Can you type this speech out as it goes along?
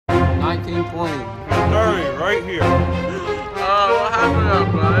1920. 30, right here. What happened up,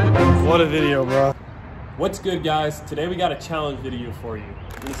 bud? What a video, bro. What's good, guys? Today we got a challenge video for you.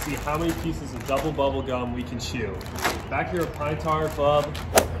 We're gonna see how many pieces of double bubble gum we can chew. Back here at Pinetarclub,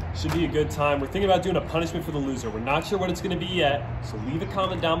 should be a good time. We're thinking about doing a punishment for the loser. We're not sure what it's gonna be yet, so leave a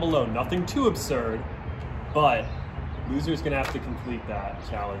comment down below. Nothing too absurd, but loser's gonna have to complete that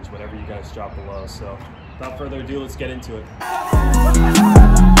challenge, whatever you guys drop below. So without further ado, let's get into it.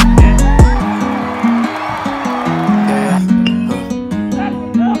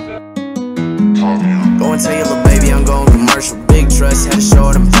 Go and tell your little baby I'm going commercial. Big trust, had to show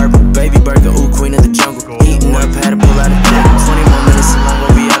her them purple. Baby burger, ooh, queen of the jungle. Eating up, had to pull out a dip. 20 more minutes and I'm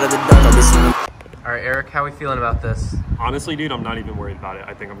gonna be out of the dark. I'll be swinging. Alright, Eric, how we feeling about this? Honestly, dude, I'm not even worried about it.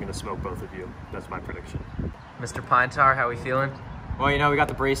 I think I'm gonna smoke both of you. That's my prediction. Mr. Pinetar, how we feeling? Well, you know, we got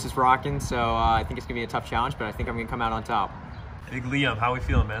the braces rocking, so I think it's gonna be a tough challenge, but I think I'm gonna come out on top. Big Liam, how we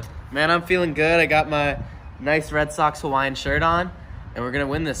feeling, man? Man, I'm feeling good. I got my nice Red Sox Hawaiian shirt on, and we're gonna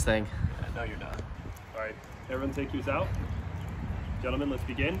win this thing. Yeah, no, you're not. All right, everyone take yours out. Gentlemen, let's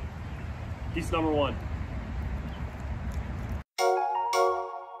begin. Piece number one.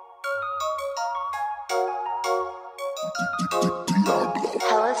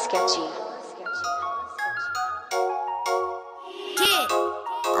 Hella sketchy.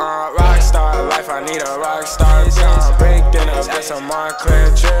 Rockstar life, I need a rockstar. Break dinner, that's a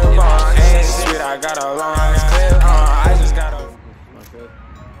Montclair trip. Ain't sweet, I got a long clip. I just got a.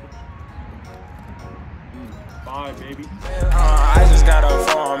 Five, baby. I just got a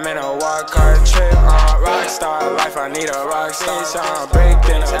 4-minute walk car trip. Rockstar life, I need a rockstar. Break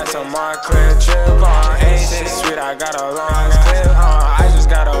dinner, that's a Montclair trip. Ain't sweet, I got a long clip. I just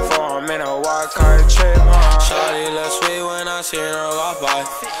got a 4-minute walk car trip. Shawty look sweet when I seen her walk by.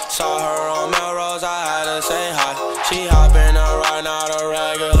 Saw her on Melrose, I had to say hi. She hopping a ride, not a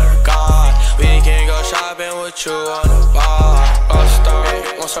regular guy. We can go shopping with you on the bar. Rockstar,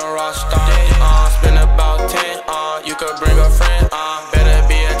 want some rockstar. Spend about 10. You could bring a friend. Better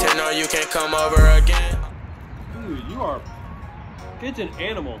be a 10 or you can't come over again. Dude, you are. Kid's an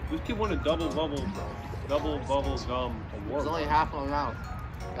animal. This kid won a double bubble gum award. It's only half of them out.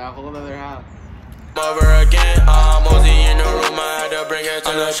 Got a whole other half. Over again, Mosey in the room, I had to bring her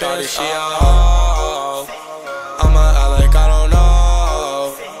to the shorty, she I'm a like I don't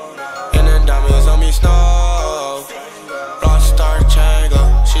know. And the diamonds on me snow. Rockstar Changa,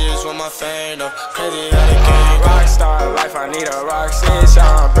 she just want my fame though. Crazy how the game. Rockstar life, I need a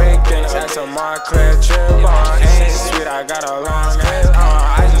rockstar. Break things, that's a Montclair trip. Ain't sweet, I got a long clip.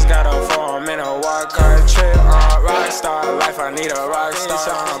 I just got a 4-minute walk car trip. Rockstar life, I need a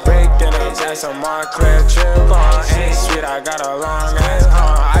rockstar. Break things, that's a Montclair trip. Ain't sweet, I got a long clip.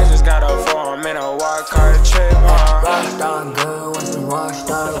 I just got a 4-minute walk car trip. Rockstar girl, what's a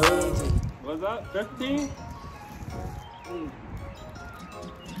rockstar with? What's that? 15?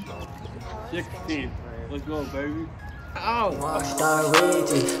 16. Let's go, baby. Oh! Rockstar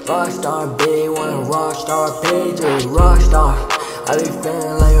Reggie, rockstar big, want a rockstar page, rockstar. I be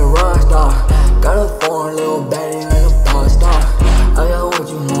feeling like a rockstar. Got a foreign little baddie like a pop star. I got what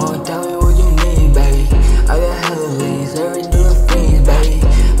you want, tell me what you need, baby. I got hella leads, every do the fiends, baby.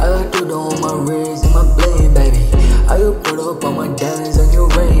 I got doodle on my wrist and my bling, baby. I can put up all my diamonds on your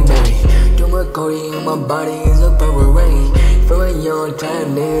ring, baby. Do my Cody and my body is a purple rain. From a young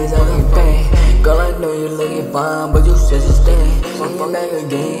time, niggas, I can pay. Girl, I know you're looking fine, but you said you stay. I'm back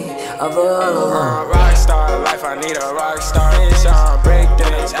again, I feel all over. Rockstar life, I need a rockstar. Break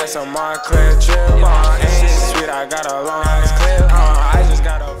things, that's a Montclair trip. Ain't sweet, I got a long clip. I just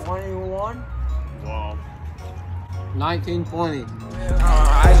got a 21. Wow. 1920.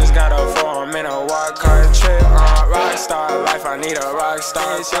 I just got a 4-minute walk car trip. Rockstar life, I need a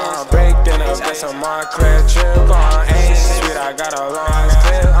rockstar. Break things, that's a Montclair trip. Ain't sweet, I got a long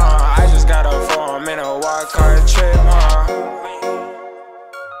clip. I just got a 4-minute walk car trip.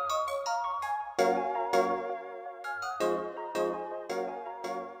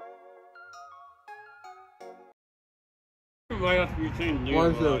 Might have to be changing the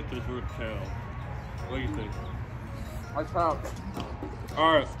What is name it? of this root channel. What do you think? Watch out.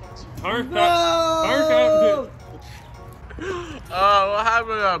 Alright. Hunter Oh, what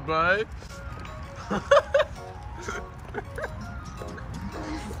happened up, bud?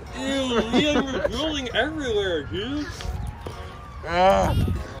 Ew, Liam, you're drooling everywhere, dude. Well,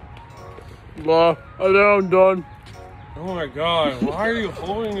 I think I'm done. Oh my god, why are you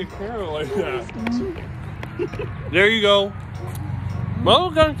holding the camera like that? There you go.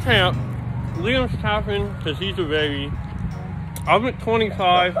 Bubblegum champ. Liam's tapping because he's a baby. I'm at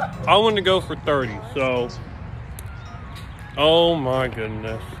 25. I want to go for 30, so. Oh my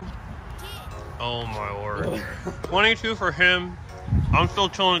goodness. Oh my word. 22 for him. I'm still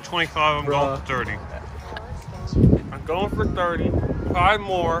chilling at 25. I'm going for 30. I'm going for 30. 5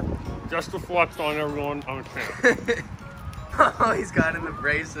 more. Just to flex on everyone on camera. Oh, he's got in the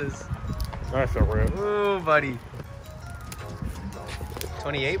braces. That's a rip. Ooh, buddy.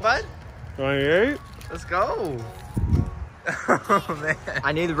 28, bud? 28. Let's go. Oh, man.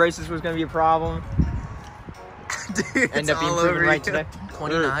 I knew the braces was going to be a problem. Dude, End up being proven right today.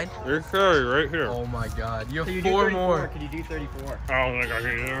 29? There's 30 right here. Oh my god. You Can you have do 4 34? more. Can you do 34? I don't think I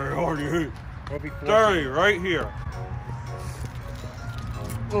can do 30. 30 right here.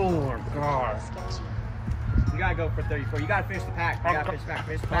 Oh my god. You gotta go for 34. You gotta finish the pack. You gotta finish the pack.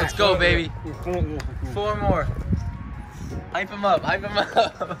 Finish the pack. Let's go, baby. 4 more. Hype him up. Hype him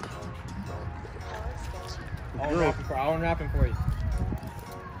up. I'll unwrap him for you.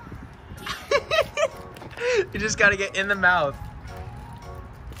 You just gotta get in the mouth.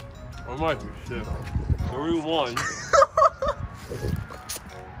 I might be shit. 31.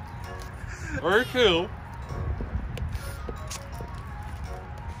 32.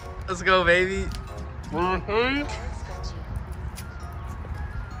 Let's go, baby. 33.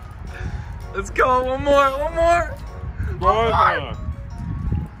 Let's go. One more. One more.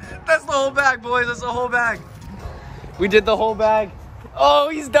 That's the whole bag, boys. That's the whole bag. We did the whole bag. Oh,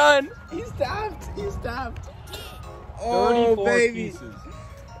 he's done. He's tapped. He's tapped. Oh, 34 baby. pieces.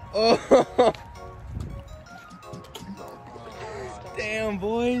 Oh. Damn,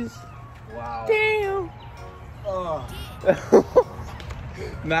 boys. Wow. Damn. Oh.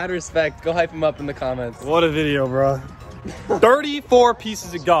 Mad respect. Go hype him up in the comments. What a video, bro. 34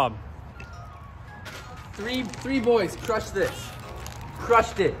 pieces of gum. Three boys. Crushed this.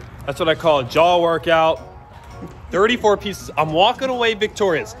 Crushed it. That's what I call a jaw workout. 34 pieces. I'm walking away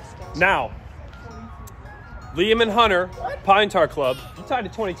victorious. Now, Liam and Hunter, Pinetarclub, you tied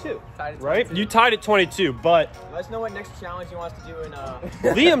at 22, right? You tied at 22, but Let us know what next challenge he wants to do in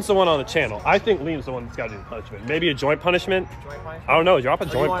Liam's the one on the channel. I think Liam's the one that's got to do the punishment. Maybe a joint punishment. joint punishment. I don't know. Drop a Or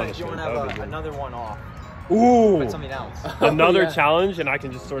do joint you want punishment. to That would have be good. another one off? Ooh, Put something else. another yeah. challenge, and I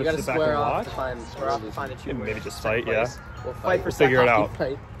can just sort You of gotta sit back square and off watch. to find We're off to find the two And maybe winners. just fight, yeah. We'll Fight for We'll figure it out.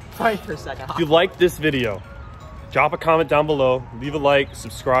 Fight for second. If you like this video, drop a comment down below, leave a like,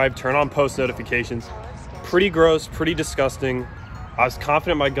 subscribe, turn on post notifications. Pretty gross, pretty disgusting. I was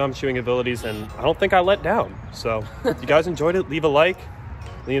confident in my gum chewing abilities, and I don't think I let down. So if you guys enjoyed it, leave a like.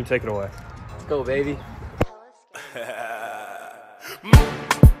 Liam, take it away. Let's go, baby.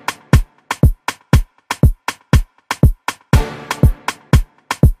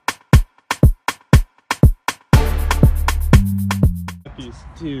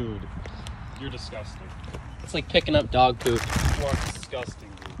 Dude, you're disgusting. It's like picking up dog poop. You are disgusting,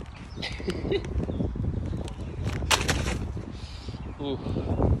 dude. Ooh.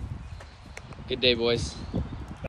 Good day, boys.